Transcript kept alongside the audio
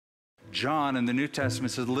John in the New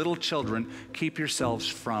Testament says, little children, keep yourselves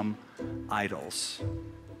from idols.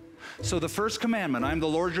 So the first commandment, I'm the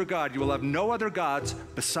Lord your God. You will have no other gods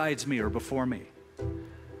besides me or before me.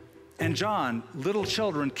 And John, little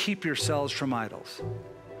children, keep yourselves from idols.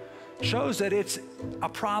 Shows that it's a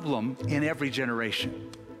problem in every generation.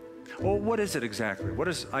 Well, what is it exactly? What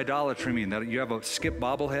does idolatry mean? That you have a skip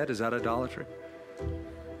bobblehead? Is that idolatry?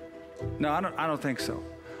 No, I don't think so.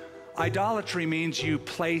 Idolatry means you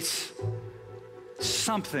place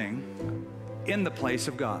something in the place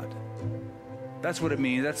of God. That's what it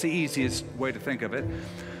means. That's the easiest way to think of it.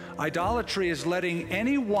 Idolatry is letting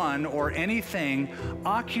anyone or anything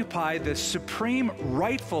occupy the supreme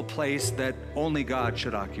rightful place that only God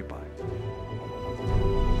should occupy.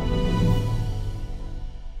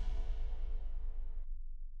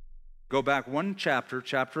 Go back one chapter,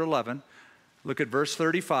 chapter 11. Look at verse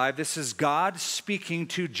 35. This is God speaking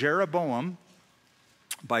to Jeroboam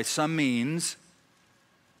by some means.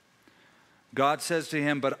 God says to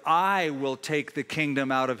him, but I will take the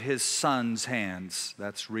kingdom out of his son's hands.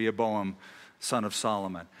 That's Rehoboam, son of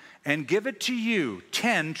Solomon. And give it to you,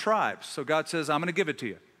 10 tribes. So God says, I'm going to give it to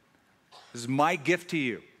you. This is my gift to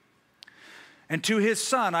you. And to his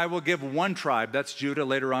son, I will give 1 tribe. That's Judah.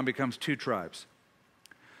 Later on becomes 2 tribes.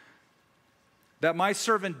 That my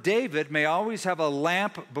servant David may always have a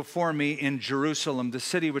lamp before me in Jerusalem, the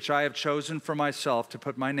city which I have chosen for myself to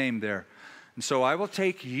put my name there. And so I will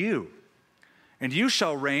take you, and you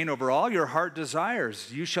shall reign over all your heart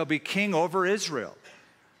desires. You shall be king over Israel.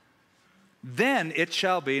 Then it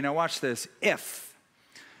shall be, now watch this, if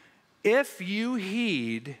you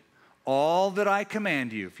heed all that I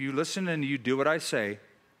command you, if you listen and you do what I say,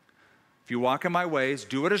 if you walk in my ways,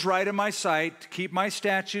 do what is right in my sight, keep my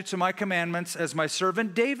statutes and my commandments as my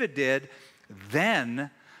servant David did,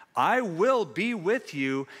 then I will be with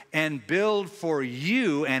you and build for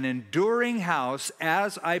you an enduring house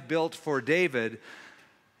as I built for David,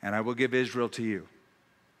 and I will give Israel to you.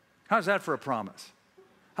 How's that for a promise?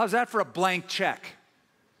 How's that for a blank check?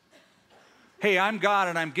 Hey, I'm God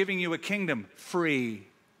and I'm giving you a kingdom free.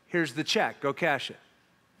 Here's the check. Go cash it.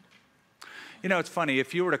 You know, it's funny.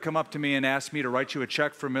 If you were to come up to me and ask me to write you a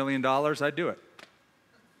check for $1 million, I'd do it.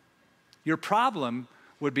 Your problem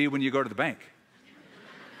would be when you go to the bank.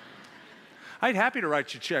 I'd happy to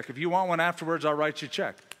write you a check. If you want one afterwards, I'll write you a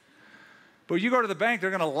check. But when you go to the bank,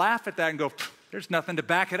 they're going to laugh at that and go, there's nothing to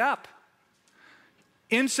back it up.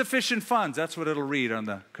 Insufficient funds, that's what it'll read on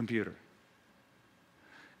the computer.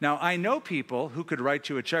 Now, I know people who could write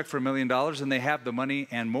you a check for $1 million and they have the money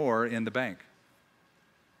and more in the bank.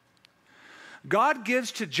 God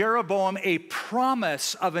gives to Jeroboam a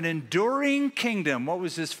promise of an enduring kingdom. What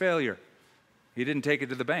was his failure? He didn't take it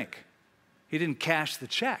to the bank. He didn't cash the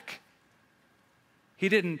check. He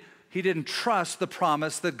didn't trust the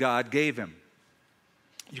promise that God gave him.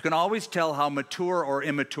 You can always tell how mature or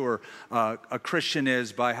immature a Christian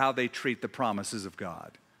is by how they treat the promises of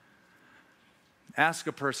God. Ask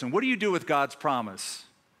a person, what do you do with God's promise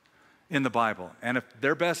in the Bible? And if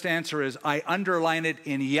their best answer is, I underline it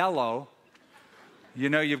in yellow, you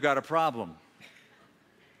know you've got a problem.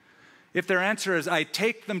 If their answer is, I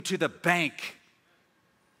take them to the bank,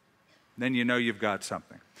 then you know you've got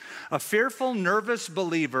something. A fearful, nervous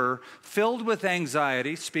believer filled with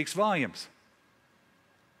anxiety speaks volumes.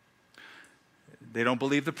 They don't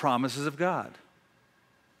believe the promises of God.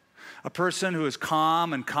 A person who is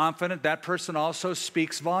calm and confident, that person also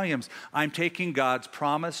speaks volumes. I'm taking God's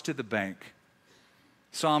promise to the bank.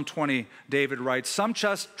 Psalm 20, David writes, some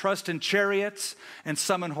trust in chariots and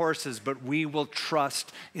some in horses, but we will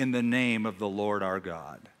trust in the name of the Lord our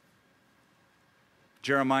God.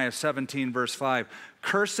 Jeremiah 17, verse 5,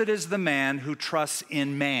 cursed is the man who trusts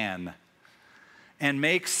in man and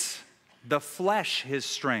makes the flesh his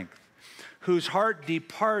strength, whose heart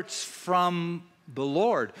departs from the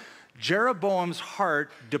Lord. Jeroboam's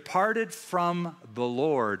heart departed from the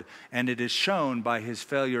Lord, and it is shown by his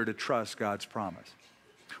failure to trust God's promise.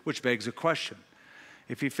 Which begs a question.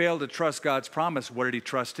 If he failed to trust God's promise, what did he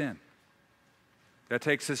trust in? That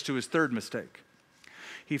takes us to his third mistake.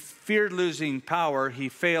 He feared losing power. He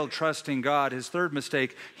failed trusting God. His third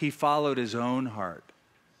mistake, he followed his own heart.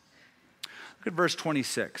 Look at verse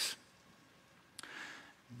 26.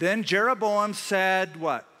 Then Jeroboam said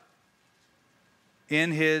what?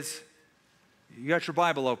 In his, you got your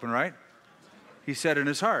Bible open, right? He said in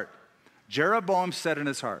his heart. Jeroboam said in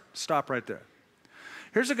his heart. Stop right there.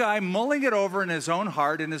 Here's a guy mulling it over in his own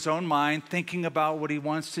heart, in his own mind, thinking about what he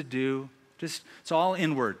wants to do. Just, it's all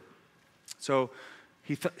inward. So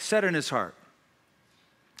he said in his heart.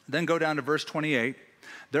 Then go down to verse 28.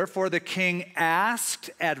 Therefore, the king asked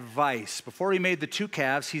advice. Before he made the 2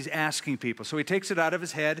 calves, he's asking people. So he takes it out of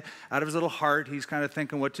his head, out of his little heart. He's kind of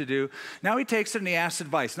thinking what to do. Now he takes it and he asks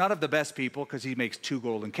advice, not of the best people, because he makes 2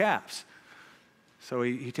 golden calves. So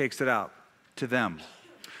he takes it out to them.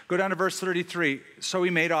 Go down to verse 33. So he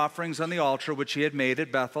made offerings on the altar which he had made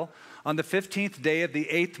at Bethel on the 15th day of the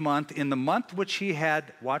 8th month, in the month which he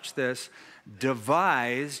had, watch this,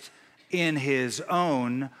 devised in his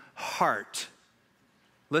own heart.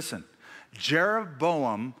 Listen,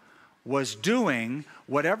 Jeroboam was doing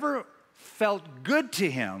whatever felt good to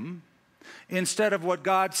him instead of what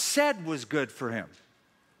God said was good for him.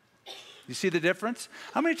 You see the difference?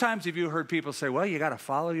 How many times have you heard people say, well, you got to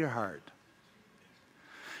follow your heart?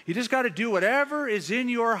 You just got to do whatever is in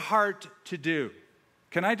your heart to do.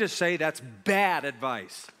 Can I just say that's bad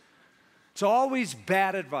advice? It's always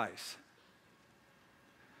bad advice.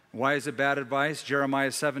 Why is it bad advice? Jeremiah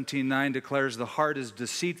 17:9 declares, the heart is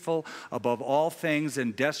deceitful above all things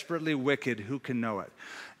and desperately wicked. Who can know it?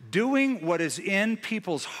 Doing what is in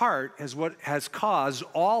people's heart is what has caused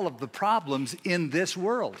all of the problems in this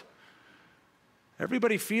world.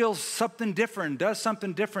 Everybody feels something different, does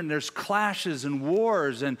something different. There's clashes and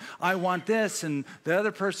wars, and I want this, and the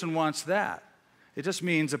other person wants that. It just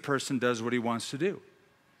means a person does what he wants to do.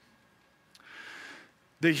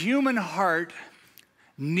 The human heart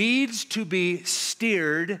needs to be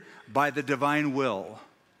steered by the divine will.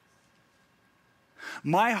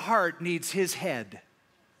 My heart needs his head,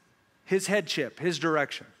 his headship, his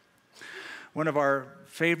direction. One of our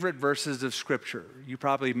favorite verses of Scripture, you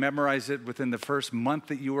probably memorized it within the first month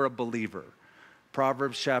that you were a believer.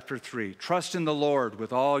 Proverbs chapter 3, trust in the Lord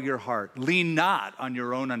with all your heart. Lean not on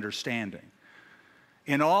your own understanding.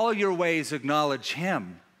 In all your ways acknowledge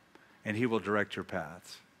him, and he will direct your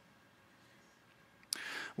paths.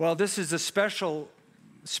 Well, this is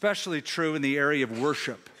especially true in the area of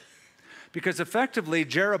worship, because effectively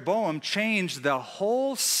Jeroboam changed the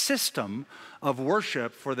whole system of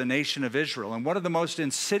worship for the nation of Israel. And one of the most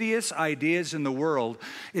insidious ideas in the world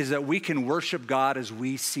is that we can worship God as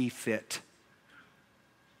we see fit.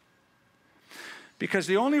 Because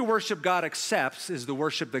the only worship God accepts is the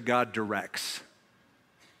worship that God directs.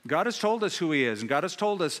 God has told us who he is, and God has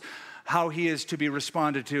told us how he is to be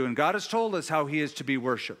responded to, and God has told us how he is to be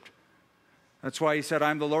worshiped. That's why he said,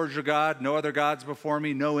 I'm the Lord your God, no other gods before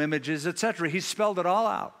me, no images, etc. He spelled it all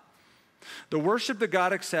out. The worship that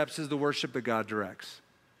God accepts is the worship that God directs.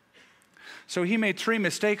 So he made 3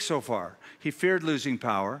 mistakes so far. He feared losing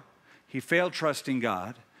power, he failed trusting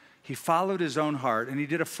God, he followed his own heart, and he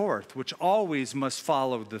did a 4th, which always must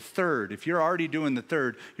follow the 3rd. If you're already doing the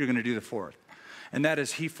 3rd, you're going to do the 4th. And that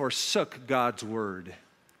is, he forsook God's word.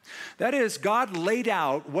 That is, God laid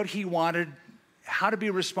out what he wanted, how to be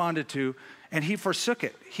responded to, and he forsook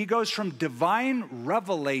it. He goes from divine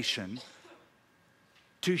revelation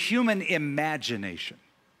to human imagination.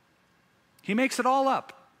 He makes it all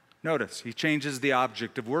up. Notice, he changes the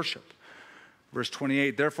object of worship. Verse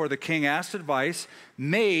 28, therefore the king asked advice,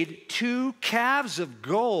 made 2 calves of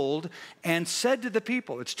gold, and said to the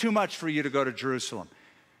people, it's too much for you to go to Jerusalem.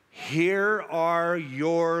 Here are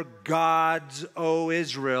your gods, O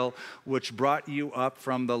Israel, which brought you up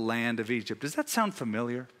from the land of Egypt. Does that sound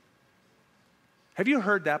familiar? Have you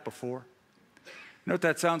heard that before? You know what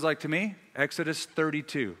that sounds like to me? Exodus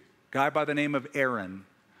 32, guy by the name of Aaron.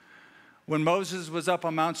 When Moses was up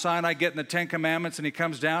on Mount Sinai getting the 10 Commandments and he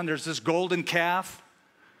comes down, there's this golden calf.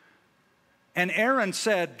 And Aaron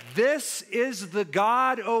said, this is the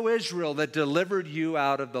God, O Israel, that delivered you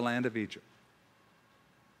out of the land of Egypt.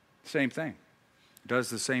 Same thing.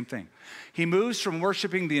 Does the same thing. He moves from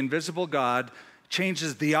worshiping the invisible God,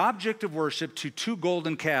 changes the object of worship to 2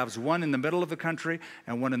 golden calves, one in the middle of the country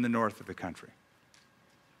and one in the north of the country.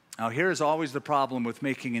 Now, here's always the problem with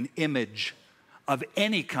making an image of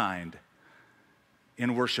any kind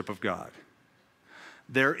in worship of God.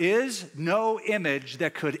 There is no image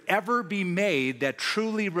that could ever be made that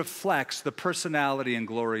truly reflects the personality and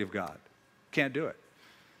glory of God. Can't do it.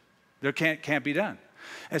 There can't be done.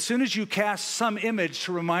 As soon as you cast some image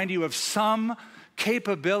to remind you of some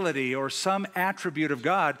capability or some attribute of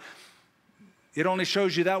God, it only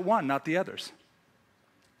shows you that one, not the others.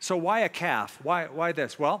 So why a calf? Why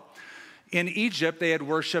this? Well, in Egypt, they had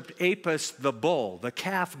worshiped Apis the bull, the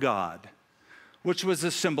calf god, which was a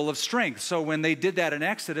symbol of strength. So when they did that in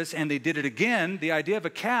Exodus, and they did it again, the idea of a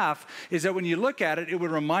calf is that when you look at it, it would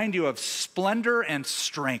remind you of splendor and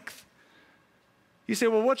strength. You say,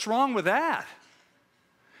 well, what's wrong with that?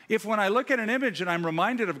 If when I look at an image and I'm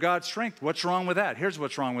reminded of God's strength, what's wrong with that? Here's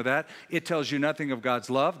what's wrong with that. It tells you nothing of God's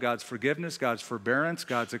love, God's forgiveness, God's forbearance,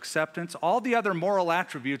 God's acceptance. All the other moral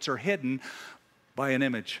attributes are hidden By an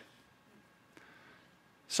image.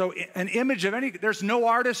 So an image of there's no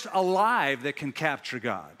artist alive that can capture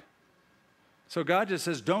God. So God just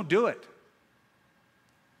says, don't do it.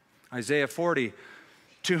 Isaiah 40,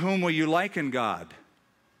 to whom will you liken God?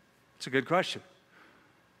 It's a good question.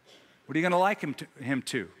 What are you going to liken him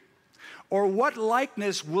to? Or what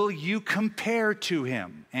likeness will you compare to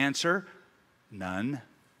him? Answer, none.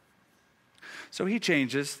 So he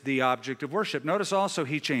changes the object of worship. Notice also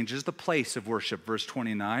he changes the place of worship. Verse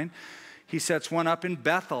 29, he sets one up in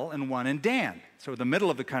Bethel and one in Dan. So the middle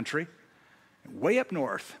of the country, way up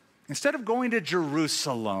north. Instead of going to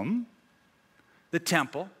Jerusalem, the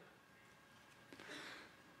temple,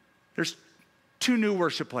 there's two new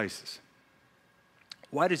worship places.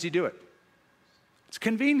 Why does he do it? It's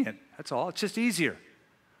convenient, that's all. It's just easier.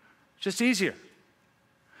 It's just easier.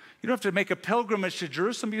 You don't have to make a pilgrimage to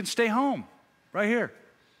Jerusalem. You can stay home, right here.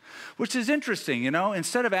 Which is interesting, you know.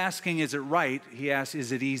 Instead of asking, is it right, he asks,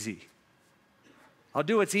 is it easy? I'll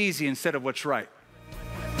do what's easy instead of what's right.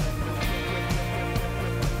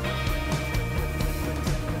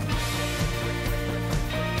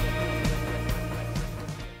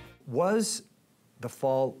 Was the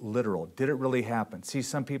fall literal? Did it really happen? See,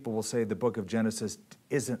 some people will say the book of Genesis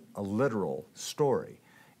isn't a literal story.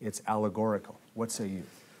 It's allegorical. What say you?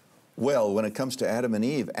 Well, when it comes to Adam and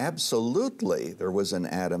Eve, absolutely there was an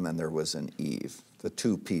Adam and there was an Eve, the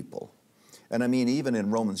two people. And I mean, even in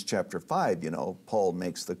Romans chapter 5, you know, Paul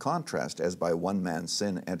makes the contrast, as by one man's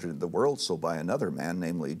sin entered the world, so by another man,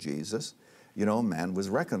 namely Jesus, you know, man was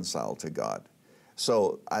reconciled to God.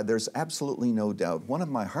 So there's absolutely no doubt. One of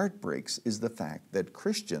my heartbreaks is the fact that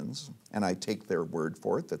Christians, and I take their word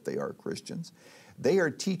for it that they are Christians, they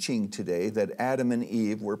are teaching today that Adam and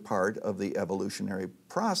Eve were part of the evolutionary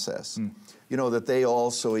process. You know, that they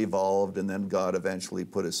also evolved and then God eventually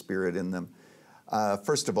put a spirit in them.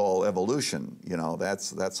 First of all, evolution, you know,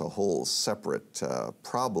 that's a whole separate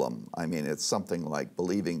problem. I mean, it's something like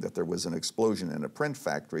believing that there was an explosion in a print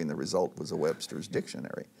factory and the result was a Webster's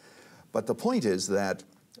dictionary. But the point is that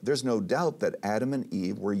there's no doubt that Adam and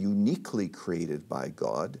Eve were uniquely created by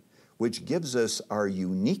God, which gives us our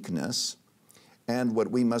uniqueness. And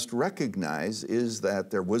what we must recognize is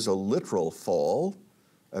that there was a literal fall,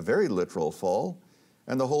 a very literal fall,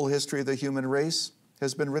 and the whole history of the human race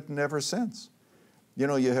has been written ever since. You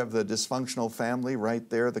know, you have the dysfunctional family right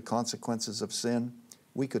there, the consequences of sin.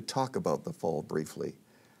 We could talk about the fall briefly.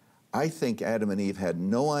 I think Adam and Eve had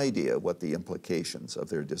no idea what the implications of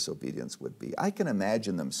their disobedience would be. I can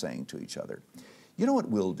imagine them saying to each other, you know what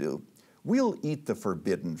we'll do? We'll eat the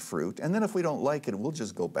forbidden fruit, and then if we don't like it, we'll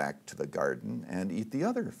just go back to the garden and eat the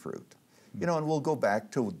other fruit. You know, and we'll go back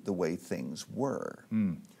to the way things were.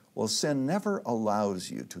 Well, sin never allows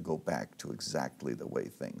you to go back to exactly the way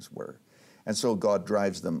things were. And so God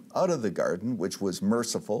drives them out of the garden, which was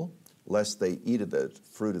merciful, lest they eat of the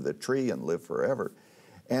fruit of the tree and live forever.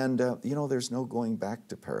 And, you know, there's no going back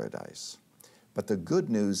to paradise. But the good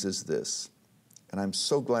news is this, and I'm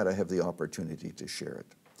so glad I have the opportunity to share it,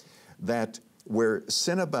 that where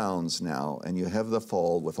sin abounds now, and you have the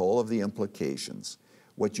fall with all of the implications,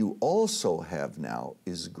 what you also have now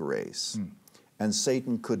is grace. And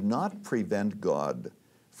Satan could not prevent God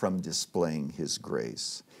from displaying his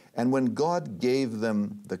grace. And when God gave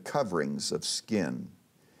them the coverings of skin,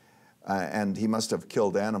 and he must have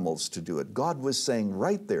killed animals to do it, God was saying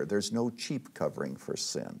right there, there's no cheap covering for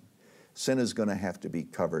sin. Sin is going to have to be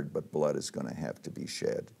covered, but blood is going to have to be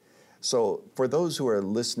shed. So for those who are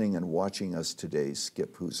listening and watching us today,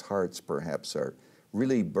 Skip, whose hearts perhaps are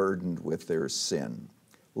really burdened with their sin,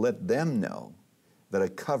 let them know that a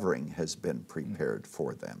covering has been prepared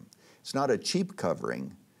for them. It's not a cheap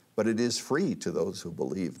covering, but it is free to those who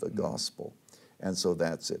believe the gospel. And so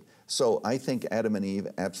that's it. So I think Adam and Eve,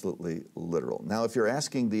 absolutely literal. Now, if you're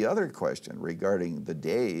asking the other question regarding the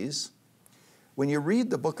days, when you read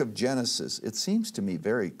the book of Genesis, it seems to me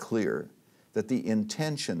very clear that the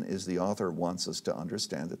intention is the author wants us to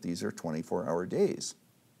understand that these are 24-hour days.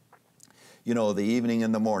 You know, the evening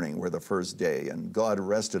and the morning were the first day, and God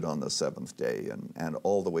rested on the seventh day, and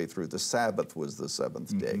all the way through. The Sabbath was the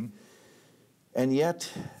seventh day. And yet,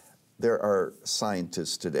 there are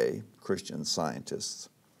scientists today, Christian scientists,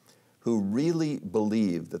 who really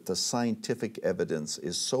believe that the scientific evidence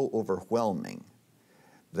is so overwhelming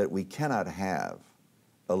that we cannot have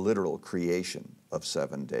a literal creation of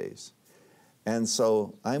 7 days. And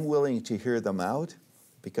so I'm willing to hear them out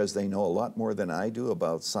because they know a lot more than I do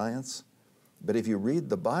about science. But if you read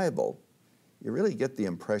the Bible, you really get the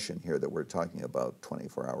impression here that we're talking about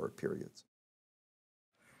 24-hour periods.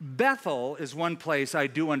 Bethel is one place I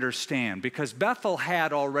do understand because Bethel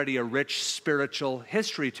had already a rich spiritual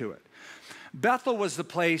history to it. Bethel was the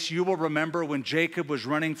place you will remember when Jacob was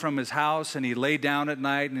running from his house and he lay down at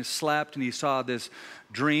night and he slept and he saw this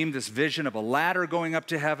dream, this vision of a ladder going up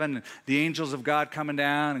to heaven, and the angels of God coming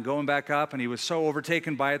down and going back up, and he was so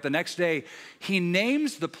overtaken by it. The next day, he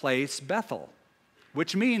names the place Bethel,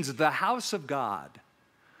 which means the house of God.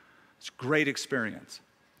 It's a great experience.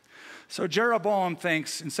 So Jeroboam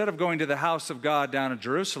thinks, instead of going to the house of God down in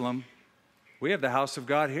Jerusalem, we have the house of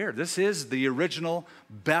God here. This is the original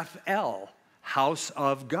Bethel, house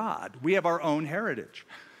of God. We have our own heritage.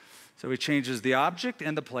 So he changes the object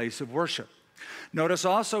and the place of worship. Notice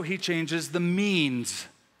also he changes the means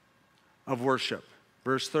of worship.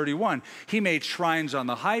 Verse 31, he made shrines on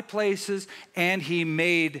the high places, and he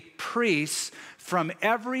made priests from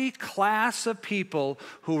every class of people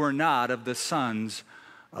who were not of the sons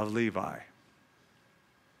of Levi.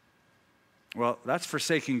 Well, that's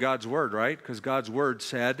forsaking God's word, right? Because God's word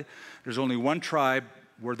said there's only one tribe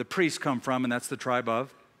where the priests come from, and that's the tribe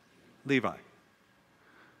of Levi.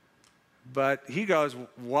 But he goes,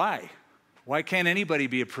 why? Why can't anybody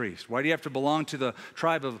be a priest? Why do you have to belong to the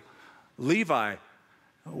tribe of Levi?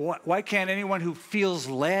 Why can't anyone who feels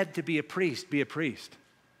led to be a priest be a priest?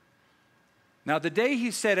 Now, the day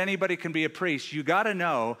he said anybody can be a priest, you got to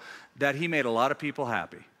know that he made a lot of people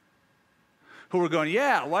happy who were going,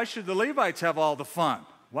 yeah, why should the Levites have all the fun?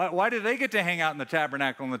 Why do they get to hang out in the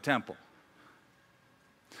tabernacle and the temple?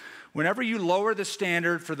 Whenever you lower the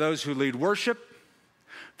standard for those who lead worship,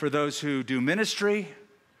 for those who do ministry,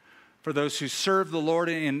 for those who serve the Lord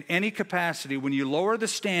in any capacity, when you lower the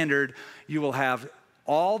standard, you will have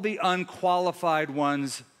all the unqualified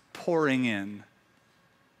ones pouring in.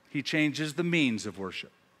 He changes the means of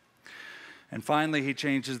worship. And finally, he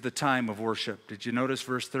changes the time of worship. Did you notice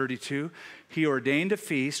verse 32? He ordained a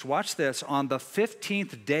feast, watch this, on the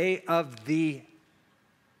 15th day of the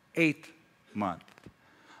 8th month,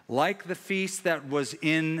 like the feast that was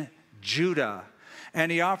in Judah.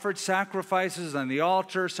 And he offered sacrifices on the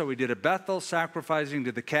altar. So he did at Bethel, sacrificing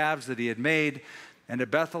to the calves that he had made. And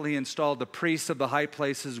at Bethel he installed the priests of the high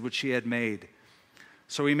places which he had made.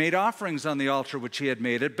 So he made offerings on the altar which he had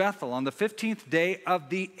made at Bethel on the 15th day of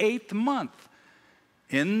the 8th month,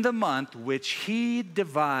 in the month which he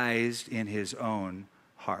devised in his own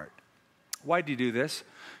heart. Why did he do this?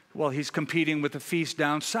 Well, he's competing with the feast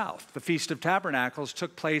down south. The Feast of Tabernacles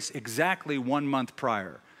took place exactly 1 month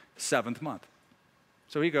prior, 7th month.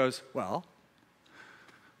 So he goes, well,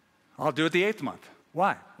 I'll do it the 8th month.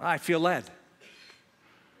 Why? I feel led.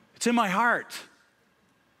 It's in my heart.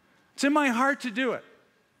 It's in my heart to do it.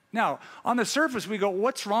 Now, on the surface, we go,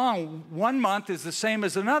 what's wrong? 1 month is the same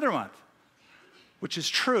as another month, which is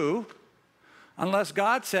true, unless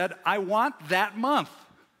God said, I want that month.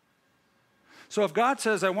 So if God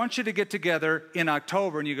says, I want you to get together in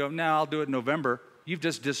October, and you go, no, I'll do it in November, you've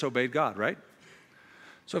just disobeyed God, right?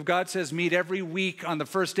 So if God says, meet every week on the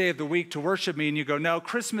first day of the week to worship me, and you go, no,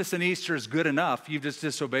 Christmas and Easter is good enough, you've just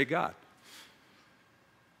disobeyed God.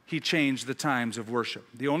 He changed the times of worship.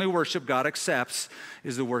 The only worship God accepts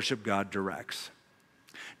is the worship God directs.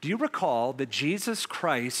 Do you recall that Jesus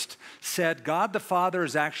Christ said God the Father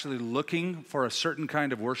is actually looking for a certain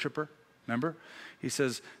kind of worshiper? Remember? He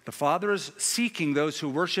says, the Father is seeking those who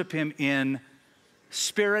worship him in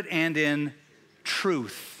spirit and in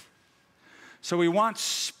truth. So we want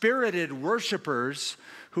spirited worshipers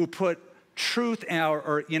who put truth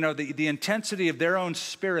or the intensity of their own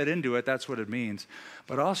spirit into it. That's what it means.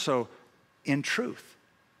 But also in truth.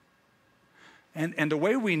 And the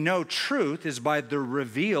way we know truth is by the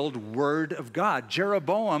revealed word of God.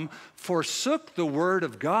 Jeroboam forsook the word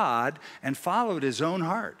of God and followed his own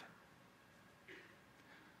heart.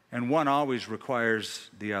 And one always requires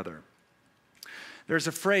the other. There's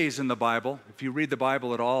a phrase in the Bible, if you read the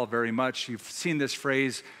Bible at all very much, you've seen this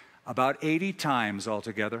phrase about 80 times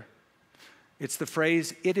altogether. It's the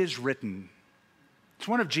phrase, it is written. It's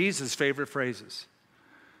one of Jesus' favorite phrases.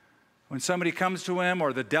 When somebody comes to him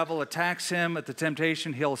or the devil attacks him at the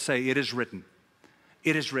temptation, he'll say, it is written.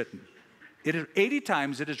 It is written. 80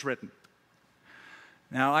 times it is written.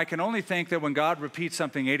 Now, I can only think that when God repeats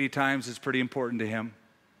something 80 times, it's pretty important to him.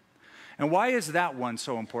 And why is that one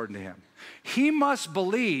so important to him? He must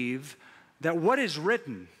believe that what is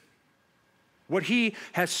written, what he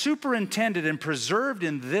has superintended and preserved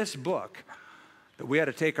in this book, that we had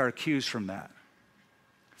to take our cues from that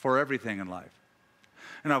for everything in life.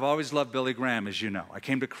 And I've always loved Billy Graham, as you know. I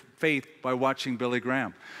came to faith by watching Billy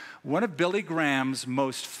Graham. One of Billy Graham's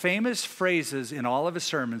most famous phrases in all of his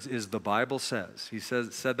sermons is, the Bible says. He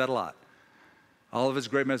said that a lot. All of his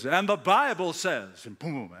great messages. And the Bible says, and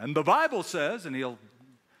boom, and the Bible says, and he'll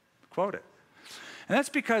quote it. And that's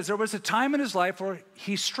because there was a time in his life where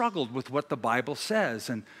he struggled with what the Bible says.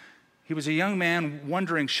 And he was a young man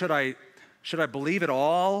wondering, should I believe it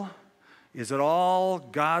all? Is it all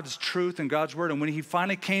God's truth and God's word? And when he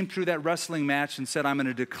finally came through that wrestling match and said, I'm going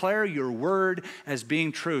to declare your word as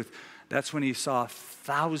being truth, that's when he saw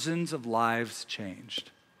thousands of lives changed.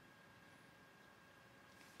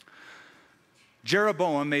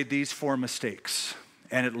 Jeroboam made these 4 mistakes,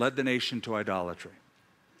 and it led the nation to idolatry.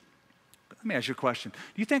 Let me ask you a question.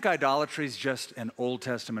 Do you think idolatry is just an Old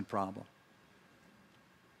Testament problem?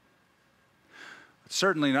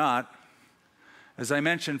 Certainly not. As I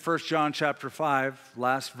mentioned, 1 John chapter 5,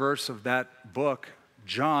 last verse of that book,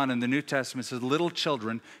 John in the New Testament says, little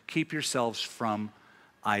children, keep yourselves from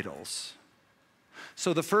idols.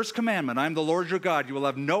 So the first commandment, I'm the Lord your God, you will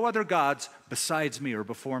have no other gods besides me or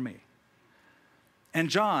before me. And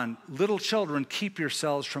John, little children, keep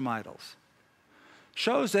yourselves from idols,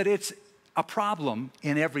 shows that it's a problem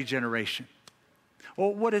in every generation.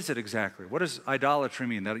 Well, what is it exactly? What does idolatry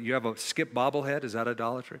mean? That you have a skip bobblehead? Is that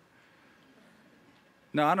idolatry?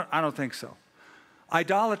 No, I don't think so.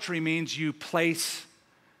 Idolatry means you place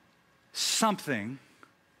something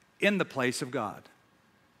in the place of God.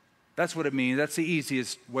 That's what it means. That's the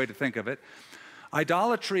easiest way to think of it.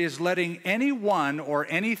 Idolatry is letting anyone or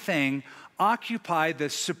anything occupy the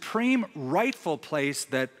supreme rightful place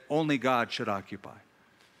that only God should occupy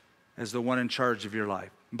as the one in charge of your life.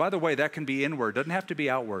 And by the way, that can be inward. It doesn't have to be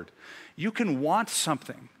outward. You can want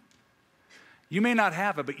something. You may not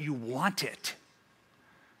have it, but you want it.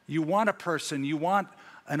 You want a person, you want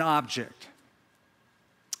an object.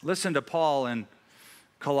 Listen to Paul in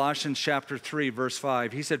Colossians chapter 3, verse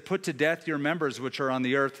 5. He said, put to death your members which are on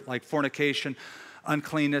the earth, like fornication,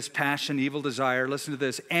 uncleanness, passion, evil desire. Listen to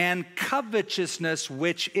this. And covetousness,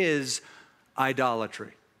 which is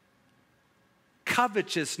idolatry.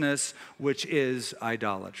 Covetousness, which is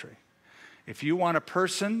idolatry. If you want a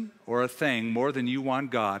person or a thing more than you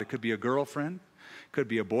want God, it could be a girlfriend, could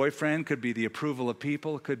be a boyfriend, could be the approval of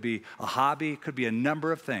people, it could be a hobby, it could be a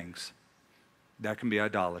number of things. That can be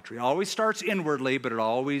idolatry. It always starts inwardly, but it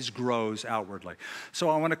always grows outwardly. So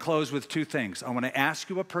I want to close with 2 things. I want to ask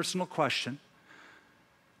you a personal question.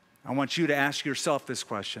 I want you to ask yourself this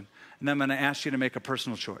question, and then I'm going to ask you to make a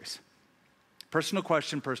personal choice. Personal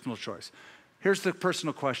question, personal choice. Here's the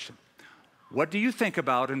personal question. What do you think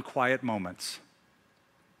about in quiet moments?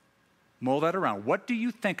 Mull that around. What do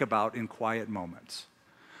you think about in quiet moments?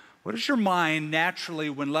 What does your mind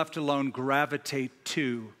naturally, when left alone, gravitate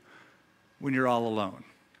to when you're all alone?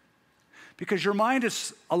 Because your mind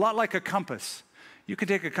is a lot like a compass. You can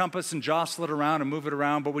take a compass and jostle it around and move it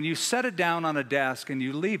around, but when you set it down on a desk and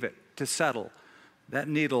you leave it to settle, that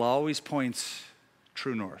needle always points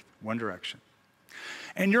true north, one direction.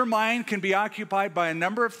 And your mind can be occupied by a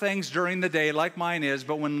number of things during the day, like mine is,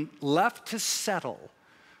 but when left to settle,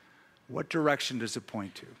 what direction does it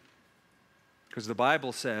point to? Because the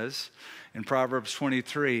Bible says in Proverbs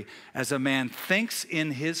 23, as a man thinks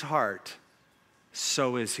in his heart,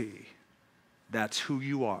 so is he. That's who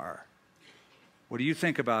you are. What do you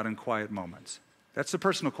think about in quiet moments? That's the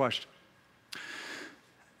personal question.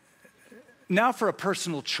 Now for a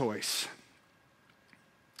personal choice.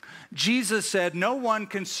 Jesus said, no one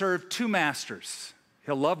can serve 2 masters.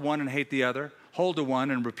 He'll love one and hate the other, hold to one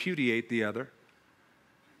and repudiate the other.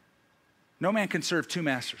 No man can serve 2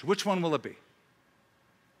 masters. Which one will it be?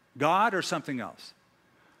 God or something else?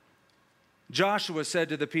 Joshua said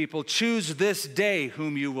to the people, choose this day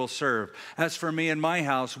whom you will serve. As for me and my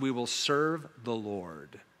house, we will serve the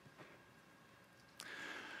Lord.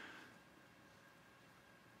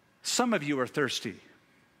 Some of you are thirsty.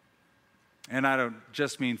 And I don't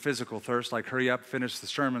just mean physical thirst, like hurry up, finish the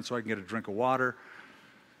sermon so I can get a drink of water.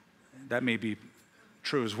 That may be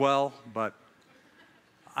true as well, but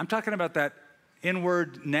I'm talking about that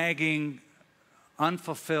inward, nagging,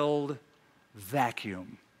 unfulfilled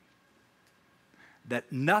vacuum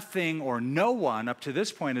that nothing or no one up to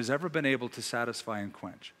this point has ever been able to satisfy and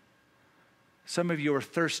quench. Some of you are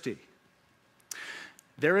thirsty.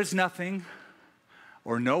 There is nothing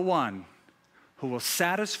or no one who will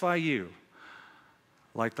satisfy you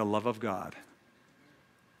like the love of God.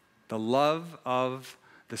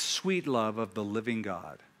 The sweet love of the living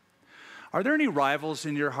God. Are there any rivals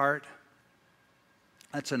in your heart?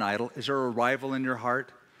 That's an idol. Is there a rival in your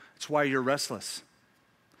heart? That's why you're restless.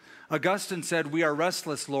 Augustine said, we are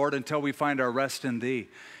restless, Lord, until we find our rest in thee.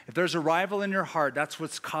 If there's a rival in your heart, that's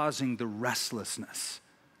what's causing the restlessness.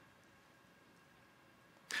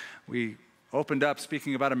 We opened up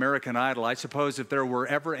speaking about American Idol. I suppose if there were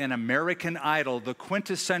ever an American Idol, the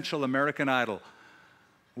quintessential American Idol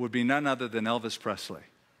would be none other than Elvis Presley.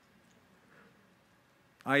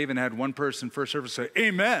 I even had one person first service say,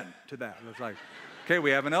 amen to that. It was like, okay,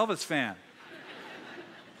 we have an Elvis fan.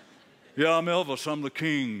 Yeah, I'm Elvis, I'm the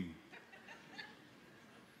king.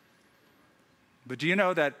 But do you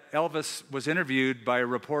know that Elvis was interviewed by a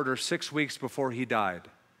reporter 6 weeks before he died?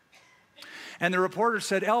 And the reporter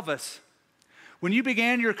said, Elvis, when you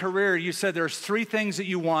began your career, you said there's 3 things that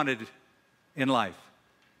you wanted in life.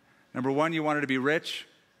 Number 1, you wanted to be rich.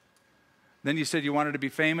 Then you said you wanted to be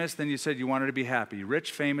famous. Then you said you wanted to be happy.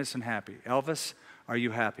 Rich, famous, and happy. Elvis, are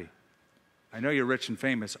you happy? I know you're rich and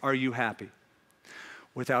famous. Are you happy?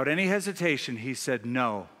 Without any hesitation, he said,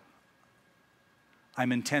 no,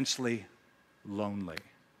 I'm intensely lonely.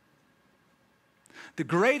 The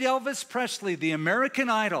great Elvis Presley, the American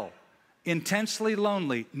Idol, intensely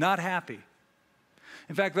lonely, not happy.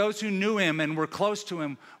 In fact, those who knew him and were close to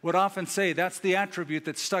him would often say that's the attribute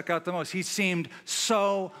that stuck out the most. He seemed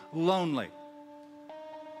so lonely.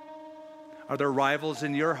 Are there rivals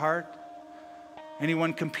in your heart?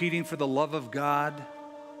 Anyone competing for the love of God?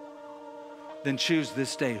 Then choose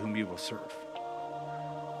this day whom you will serve.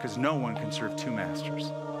 Because no one can serve 2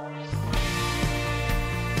 masters.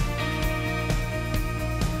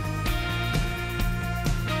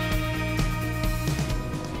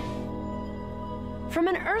 From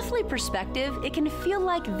an earthly perspective, it can feel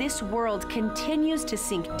like this world continues to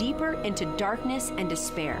sink deeper into darkness and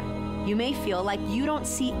despair. You may feel like you don't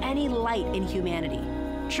see any light in humanity.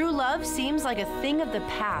 True love seems like a thing of the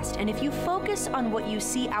past, and if you focus on what you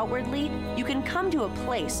see outwardly, you can come to a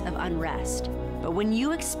place of unrest. But when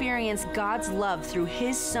you experience God's love through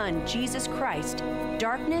His Son, Jesus Christ,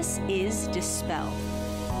 darkness is dispelled.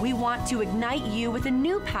 We want to ignite you with a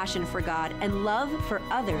new passion for God and love for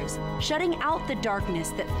others, shutting out the darkness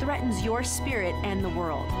that threatens your spirit and the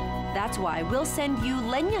world. That's why we'll send you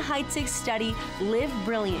Lenya Heitzig's study, Live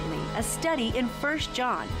Brilliantly, a study in 1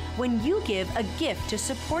 John, when you give a gift to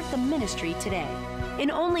support the ministry today. In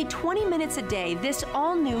only 20 minutes a day, this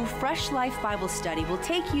all-new Fresh Life Bible study will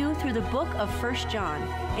take you through the book of 1 John,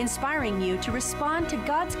 inspiring you to respond to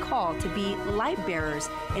God's call to be light bearers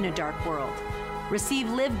in a dark world. Receive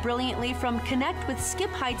Live Brilliantly from Connect with Skip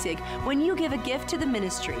Heitzig when you give a gift to the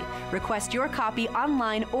ministry. Request your copy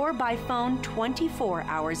online or by phone 24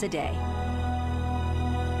 hours a day.